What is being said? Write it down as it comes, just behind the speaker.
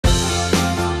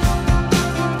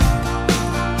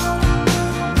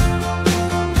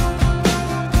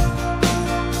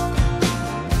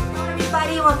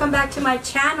back to my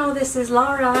channel. This is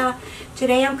Laura.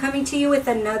 Today I'm coming to you with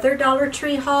another Dollar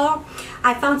Tree haul.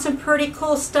 I found some pretty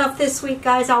cool stuff this week,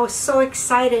 guys. I was so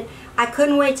excited. I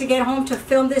couldn't wait to get home to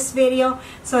film this video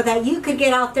so that you could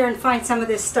get out there and find some of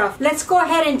this stuff. Let's go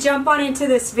ahead and jump on into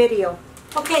this video.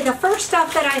 Okay, the first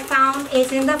stuff that I found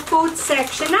is in the food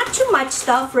section. Not too much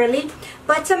stuff really,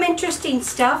 but some interesting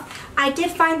stuff. I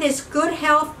did find this Good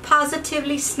Health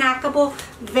Positively Snackable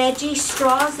Veggie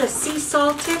Straws, the sea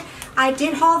salted. I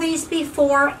did haul these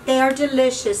before. They are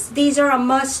delicious. These are a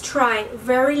must try.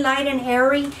 Very light and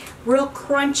airy, real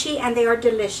crunchy, and they are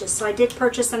delicious. So I did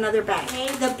purchase another bag. Okay,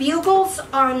 the Bugles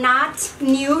are not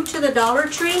new to the Dollar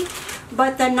Tree,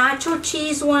 but the nacho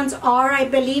cheese ones are, I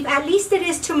believe. At least it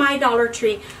is to my Dollar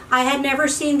Tree. I had never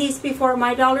seen these before at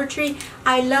my Dollar Tree.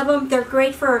 I love them. They're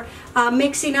great for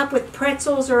mixing up with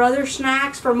pretzels or other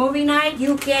snacks for movie night.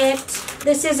 You get,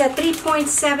 this is a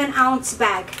 3.7 ounce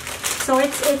bag. So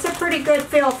it's a pretty good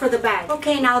fill for the bag.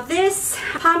 Okay, now this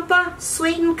Pampa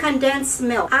sweetened condensed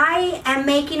milk. I am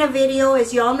making a video,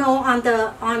 as y'all know,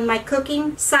 on my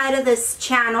cooking side of this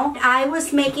channel. I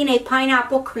was making a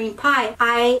pineapple cream pie.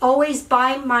 I always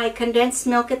buy my condensed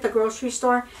milk at the grocery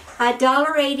store,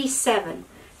 $1.87.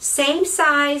 Same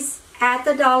size at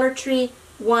the Dollar Tree,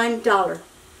 $1.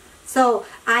 So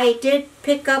I did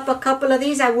pick up a couple of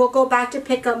these. I will go back to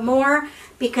pick up more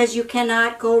because you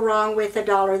cannot go wrong with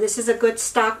 $1. This is a good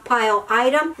stockpile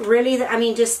item. Really, I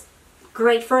mean, just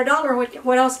great for $1.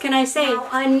 What else can I say? Now,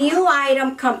 a new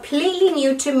item, completely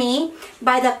new to me,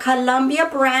 by the Columbia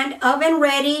brand Oven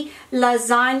Ready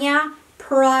Lasagna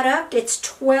product. It's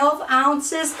 12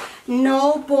 ounces,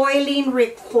 no boiling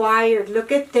required.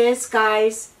 Look at this,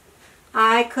 guys.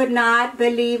 I could not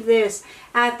believe this.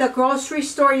 At the grocery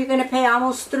store, you're going to pay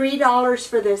almost $3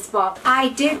 for this box. I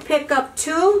did pick up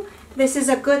two. This is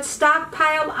a good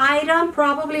stockpile item.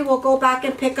 Probably will go back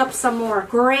and pick up some more.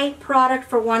 Great product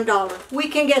for $1. We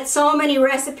can get so many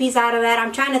recipes out of that.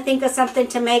 I'm trying to think of something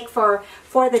to make for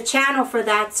the channel for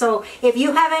that. So if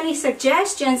you have any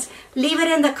suggestions, leave it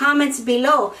in the comments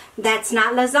below. That's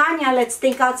not lasagna. Let's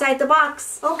think outside the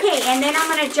box. Okay, and then I'm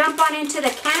going to jump on into the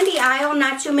candy aisle.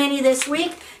 Not too many this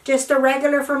week. Just a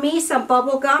regular for me. Some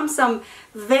bubble gum, some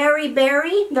Very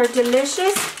Berry. They're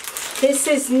delicious. This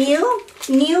is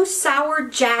new Sour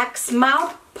Jacks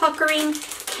mouth puckering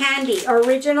candy.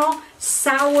 Original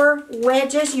sour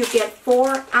wedges. You get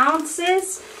 4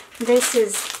 ounces. This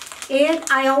is it.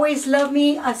 I always love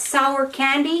me a sour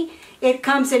candy. It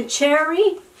comes in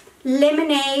cherry,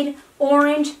 lemonade,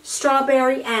 orange,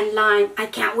 strawberry, and lime. I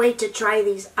can't wait to try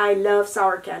these. I love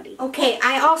sour candy. Okay,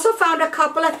 I also found a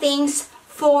couple of things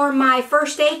for my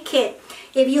first aid kit.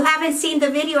 If you haven't seen the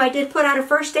video, I did put out a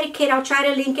first aid kit. I'll try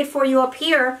to link it for you up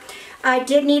here. I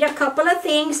did need a couple of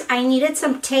things. I needed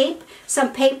some tape,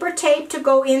 some paper tape to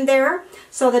go in there.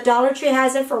 So the Dollar Tree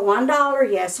has it for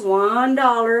 $1. Yes,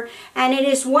 $1. And it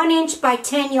is 1 inch by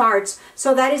 10 yards.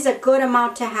 So that is a good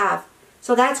amount to have.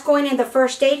 So that's going in the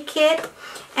first aid kit.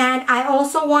 And I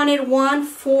also wanted one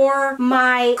for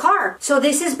my car. So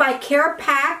this is by Care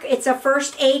Pack. It's a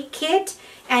first aid kit.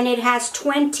 And it has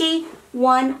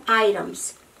 21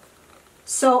 items.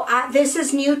 So this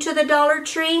is new to the Dollar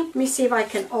Tree. Let me see if I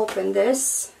can open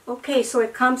this. Okay, so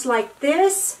it comes like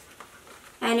this.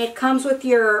 And it comes with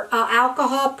your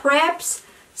alcohol preps,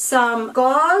 some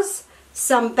gauze,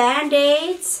 some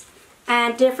Band-Aids,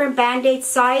 and different Band-Aid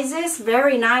sizes.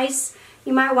 Very nice.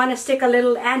 You might want to stick a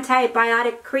little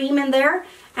antibiotic cream in there,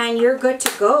 and you're good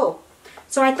to go.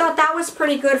 So I thought that was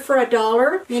pretty good for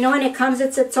 $1. You know, and it comes,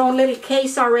 it's its own little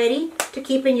case already to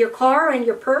keep in your car and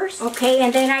your purse. Okay,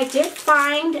 and then I did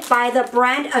find by the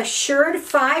brand Assured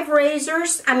 3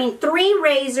 razors,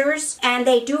 and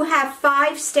they do have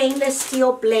 5 stainless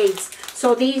steel blades.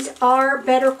 So these are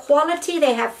better quality.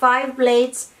 They have 5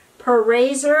 blades per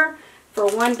razor. For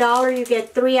 $1 you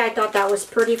get 3. I thought that was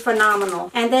pretty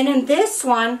phenomenal. And then in this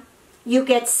one, you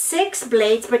get 6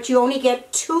 blades, but you only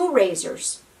get 2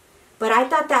 razors. But I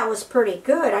thought that was pretty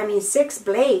good. I mean, 6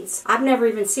 blades. I've never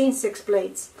even seen 6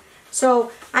 blades.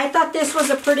 So I thought this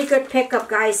was a pretty good pickup,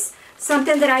 guys.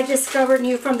 Something that I discovered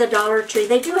new from the Dollar Tree.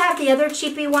 They do have the other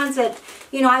cheapy ones that,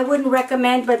 you know, I wouldn't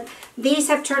recommend, but these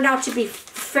have turned out to be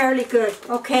fairly good.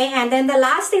 Okay, and then the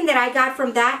last thing that I got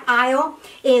from that aisle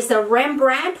is the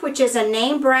Rembrandt, which is a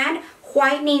name brand,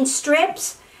 whitening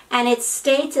strips. And it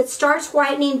states it starts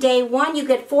whitening day 1. You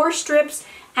get 4 strips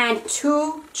and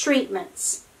 2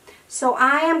 treatments. So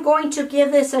I am going to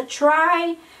give this a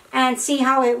try and see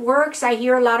how it works. I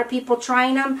hear a lot of people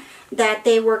trying them that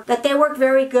they work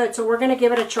very good. So we're going to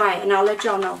give it a try and I'll let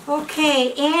y'all know.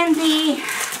 Okay, in the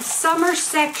summer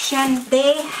section,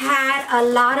 they had a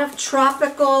lot of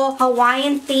tropical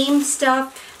Hawaiian themed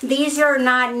stuff. These are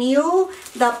not new.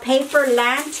 The paper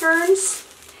lanterns.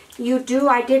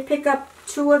 I did pick up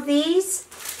 2 of these.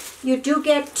 You do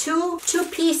get two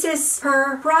pieces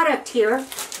per product here.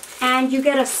 And you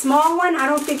get a small one. I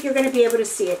don't think you're going to be able to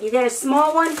see it. You get a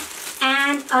small one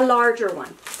and a larger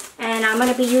one. And I'm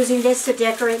going to be using this to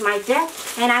decorate my deck.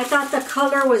 And I thought the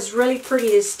color was really pretty,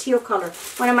 this teal color.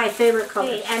 One of my favorite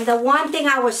colors. Okay, and the one thing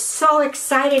I was so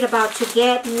excited about to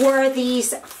get were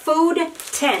these food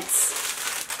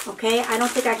tents. Okay, I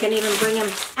don't think I can even bring them.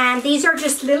 And these are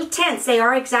just little tents. They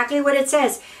are exactly what it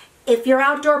says. If you're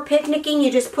outdoor picnicking,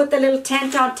 you just put the little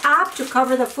tent on top to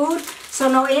cover the food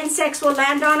so no insects will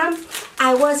land on them.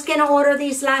 I was going to order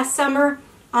these last summer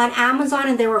on Amazon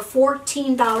and they were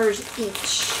 $14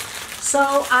 each.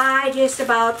 So I just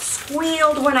about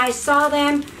squealed when I saw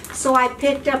them. So I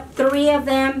picked up 3 of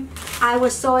them. I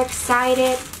was so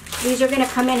excited. These are going to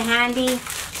come in handy.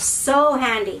 So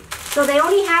handy. So they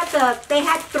only had they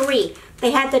had 3.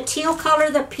 They had the teal color,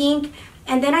 the pink,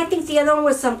 and then I think the other one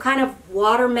was some kind of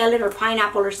watermelon or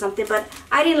pineapple or something, but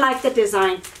I didn't like the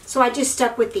design, so I just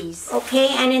stuck with these. Okay,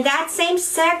 and in that same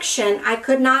section, I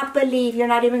could not believe, you're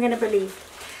not even going to believe,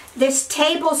 this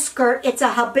table skirt. It's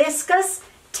a hibiscus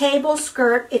table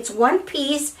skirt. It's 1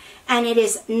 piece, and it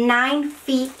is 9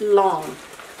 feet long.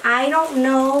 I don't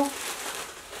know.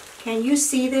 Can you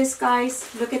see this,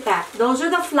 guys? Look at that. Those are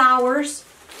the flowers,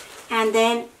 and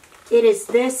then it is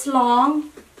this long.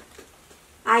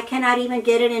 I cannot even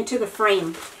get it into the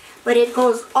frame. But it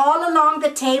goes all along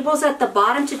the tables at the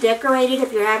bottom to decorate it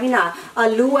if you're having a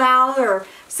luau or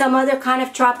some other kind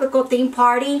of tropical theme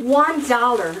party.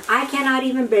 $1. I cannot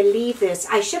even believe this.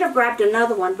 I should have grabbed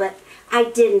another one, but I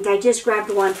didn't. I just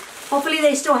grabbed one. Hopefully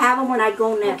they still have them when I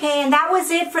go next. Okay, and that was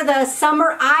it for the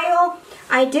summer aisle.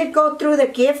 I did go through the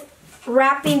gift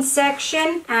wrapping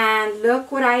section, and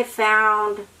look what I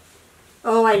found.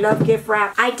 Oh, I love gift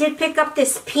wrap. I did pick up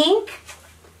this pink.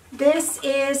 This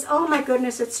is, oh my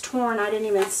goodness, it's torn. I didn't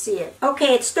even see it.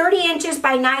 Okay, it's 30 inches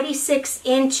by 96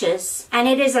 inches. And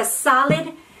it is a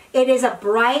solid, it is a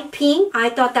bright pink. I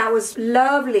thought that was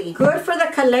lovely. Good for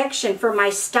the collection, for my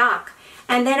stock.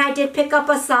 And then I did pick up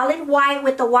a solid white.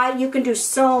 With the white, you can do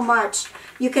so much.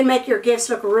 You can make your gifts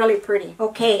look really pretty.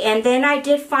 Okay, and then I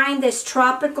did find this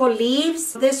tropical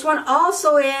leaves. This one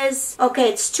also is,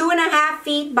 okay, it's 2.5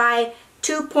 feet by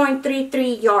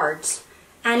 2.33 yards.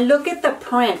 And look at the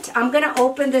print. I'm going to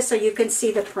open this so you can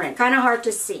see the print. Kind of hard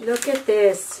to see. Look at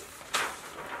this.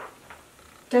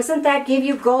 Doesn't that give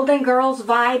you Golden Girls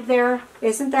vibe there?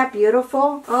 Isn't that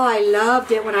beautiful? Oh, I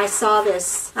loved it when I saw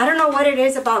this. I don't know what it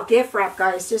is about gift wrap,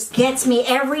 guys. Just gets me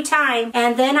every time.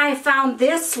 And then I found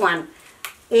this one.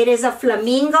 It is a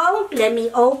flamingo. Let me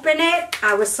open it.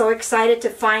 I was so excited to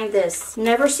find this.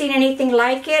 Never seen anything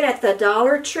like it at the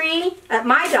Dollar Tree. At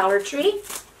my Dollar Tree.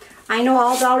 I know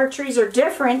all Dollar Trees are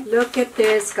different. Look at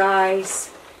this, guys.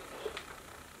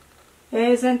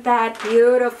 Isn't that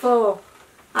beautiful?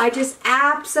 I just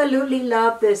absolutely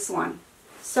love this one.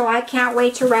 So I can't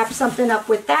wait to wrap something up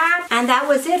with that. And that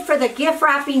was it for the gift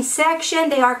wrapping section.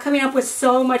 They are coming up with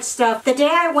so much stuff. The day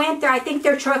I went there, I think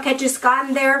their truck had just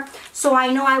gotten there. So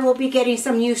I know I will be getting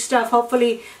some new stuff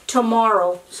hopefully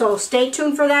tomorrow. So stay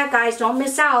tuned for that, guys. Don't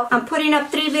miss out. I'm putting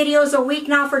up 3 videos a week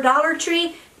now for Dollar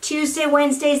Tree. Tuesday,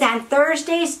 Wednesdays, and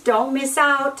Thursdays. Don't miss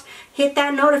out. Hit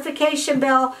that notification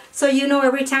bell so you know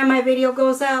every time my video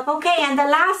goes up. Okay, and the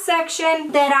last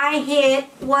section that I hit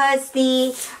was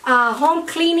the home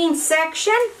cleaning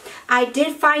section. I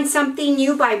did find something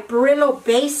new by Brillo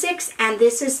Basics, and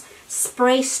this is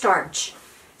spray starch.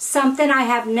 Something I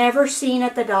have never seen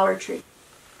at the Dollar Tree.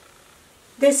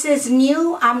 This is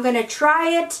new. I'm going to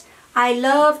try it. I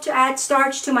love to add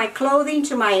starch to my clothing,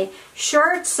 to my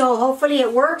shirts, so hopefully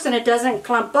it works and it doesn't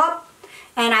clump up.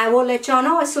 And I will let y'all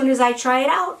know as soon as I try it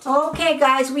out. Okay,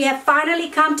 guys, we have finally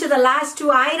come to the last 2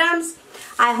 items.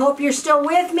 I hope you're still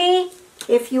with me.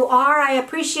 If you are, I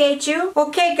appreciate you.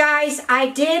 Okay, guys, I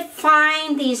did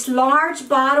find these large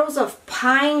bottles of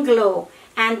Pine Glow.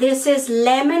 And this is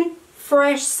lemon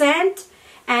fresh scent.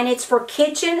 And it's for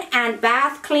kitchen and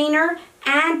bath cleaner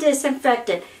and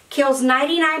disinfectant. Kills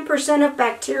 99% of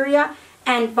bacteria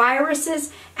and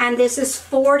viruses, and this is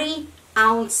 40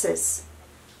 ounces.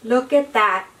 Look at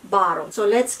that bottle. So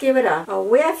let's give it a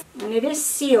whiff, and it is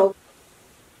sealed.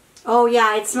 Oh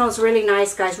yeah, it smells really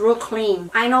nice, guys, real clean.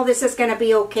 I know this is gonna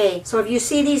be okay. So if you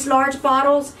see these large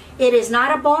bottles, it is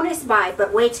not a bonus buy,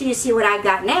 but wait till you see what I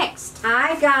got next.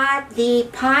 I got the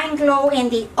Pine Glow in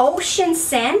the Ocean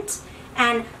scent.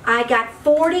 And I got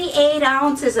 48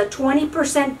 ounces, a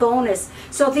 20% bonus.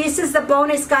 So this is the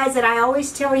bonus, guys, that I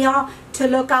always tell y'all to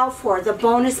look out for. The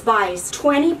bonus buys.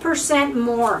 20%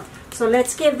 more So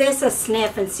let's give this a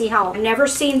sniff and see how. I've never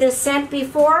seen this scent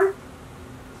before.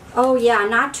 Oh yeah,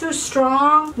 not too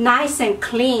strong. Nice and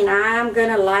clean. I'm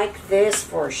gonna like this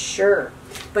for sure.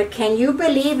 But can you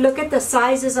believe, look at the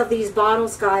sizes of these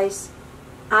bottles, guys.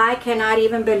 I cannot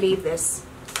even believe this.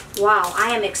 Wow,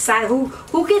 I am excited.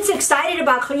 Who gets excited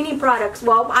about cleaning products?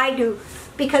 Well, I do,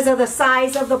 because of the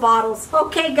size of the bottles.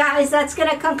 Okay guys, that's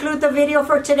gonna conclude the video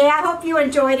for today. I hope you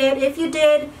enjoyed it. If you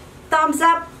did, thumbs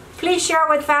up. Please share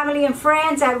with family and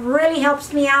friends. That really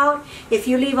helps me out. If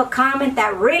you leave a comment,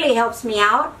 that really helps me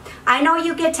out. I know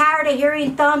you get tired of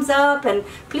hearing thumbs up and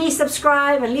please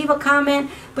subscribe and leave a comment,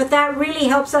 but that really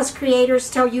helps us creators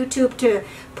tell YouTube to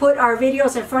put our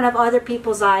videos in front of other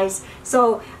people's eyes.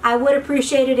 So I would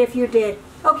appreciate it if you did.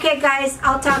 Okay guys,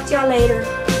 I'll talk to y'all later.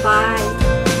 Bye.